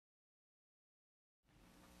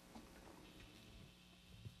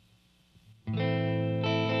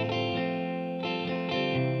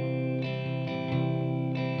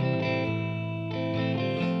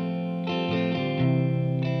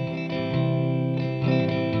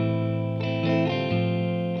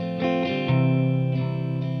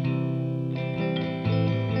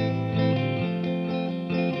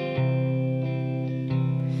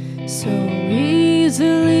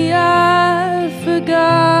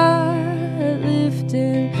forgot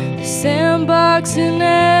lifting the sandbox in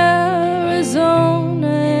Arizona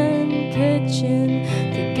and catching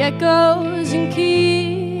the geckos and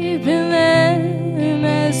keeping them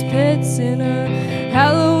as pets in a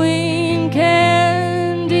Halloween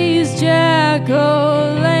candy's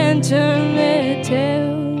jack-o'-lantern. Their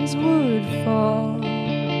tails would fall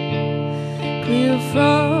clear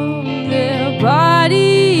from their bodies,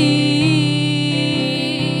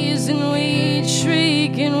 and we'd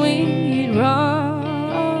shriek and we'd run,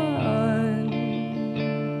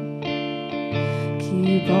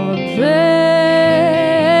 keep on playing.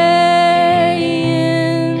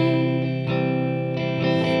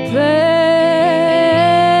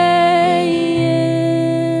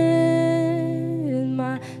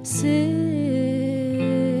 My sister,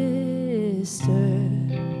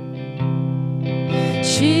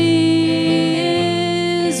 she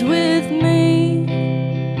is with me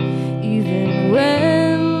even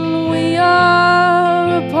when we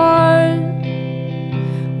are apart.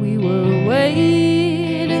 We were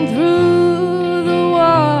wading through the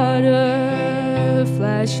water,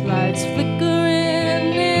 flashlights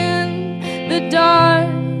flickering in the dark,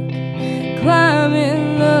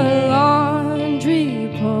 climbing the laundry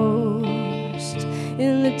post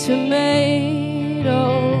in the tomato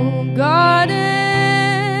garden,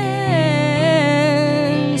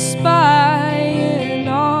 spying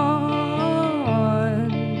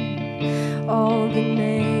on all the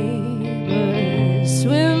neighbors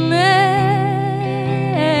swimming,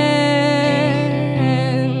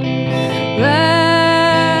 laughing.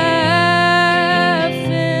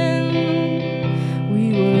 We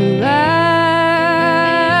were laughing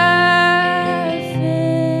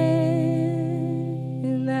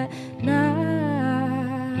that night.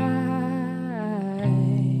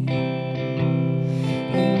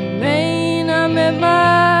 In Maine, I met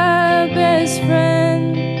my best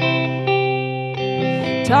friend,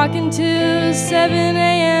 talking till 7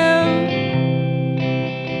 a.m.,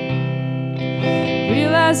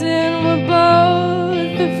 realizing we're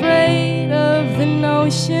both afraid of the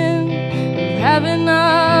notion of having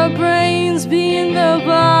our brains be in the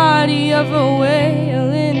body of a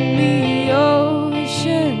whale in the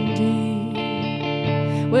ocean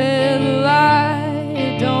deep, where the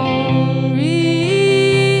light don't reach.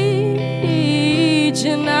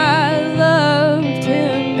 And I loved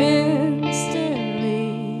him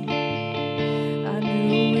instantly. I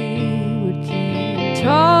knew we would keep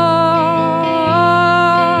talking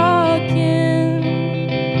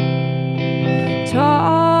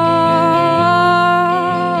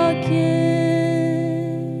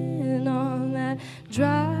on that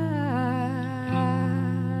drive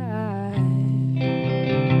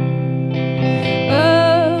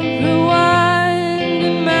up the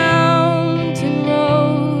winding mountain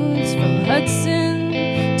roads from Hudson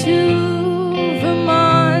to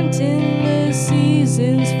Vermont. In the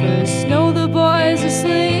season's first snow, the boys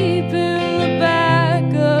asleep in the back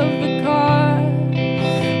of the car.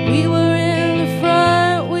 We were in the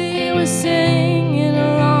front, we were singing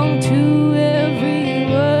along to every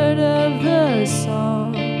word of the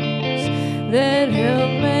songs that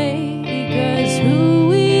help make us who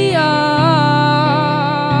we are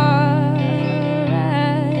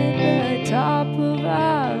at the top of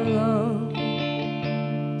our lungs.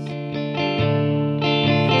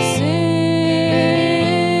 Singing,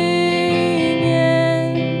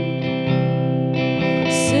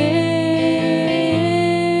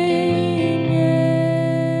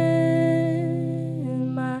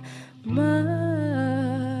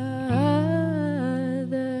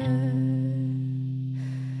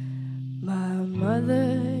 my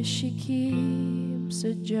mother, she keeps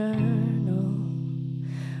a journal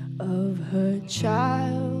of her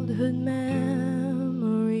childhood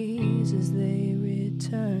memories as they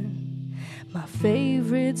return. My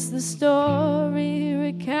favorite's the story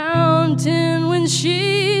recounting when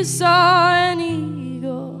she saw an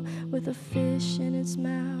eagle with a fish in its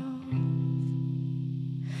mouth.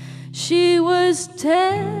 She was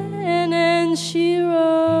 10 and she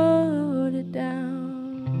wrote it down.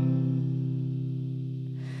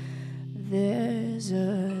 There's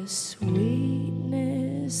a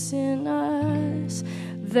sweetness in us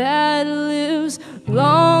that lives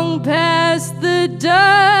long past the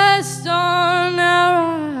dust on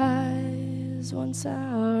our eyes, once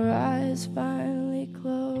our eyes finally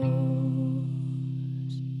close.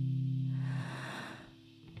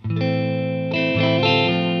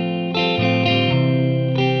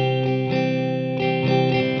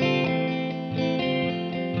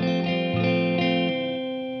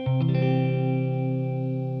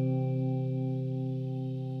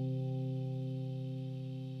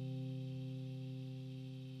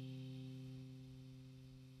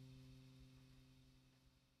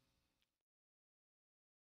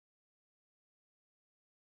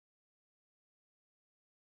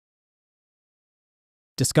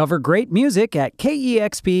 Discover great music at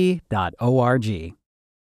KEXP.org.